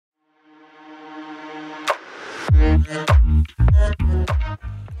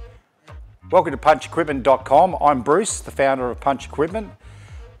Welcome to punchequipment.com. I'm Bruce, the founder of Punch Equipment.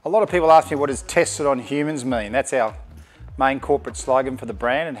 A lot of people ask me what does tested on humans mean. That's our main corporate slogan for the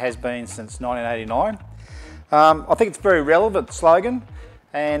brand and has been since 1989. I think it's a very relevant slogan,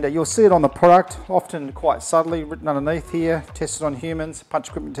 and you'll see it on the product, often quite subtly written underneath here, tested on humans, Punch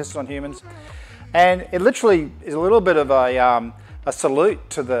Equipment tested on humans. And it literally is a little bit of a salute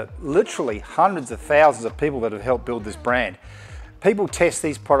to the literally hundreds of thousands of people that have helped build this brand. People test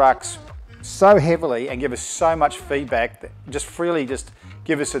these products so heavily and give us so much feedback, that just freely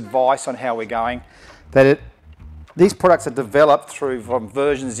give us advice on how we're going, that these products are developed through from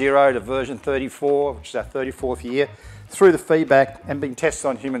version 0 to version 34, which is our 34th year, through the feedback and being tested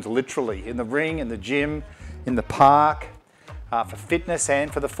on humans literally, in the ring, in the gym, in the park, for fitness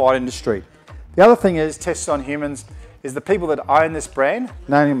and for the fight industry. The other thing is, tested on humans is the people that own this brand,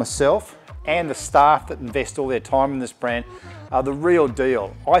 namely myself, and the staff that invest all their time in this brand, are the real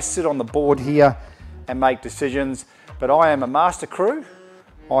deal. I sit on the board here and make decisions, but I am a Master Kru.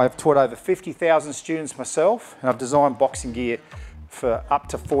 I have taught over 50,000 students myself, and I've designed boxing gear for up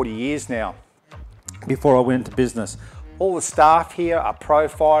to 40 years now, before I went into business. All the staff here are pro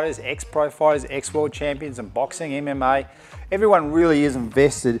fighters, ex-pro fighters, ex-world champions in boxing, MMA. Everyone really is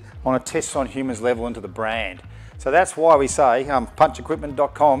invested on a tested on humans level into the brand. So that's why we say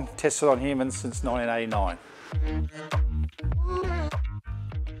punchequipment.com, tested on humans since 1989.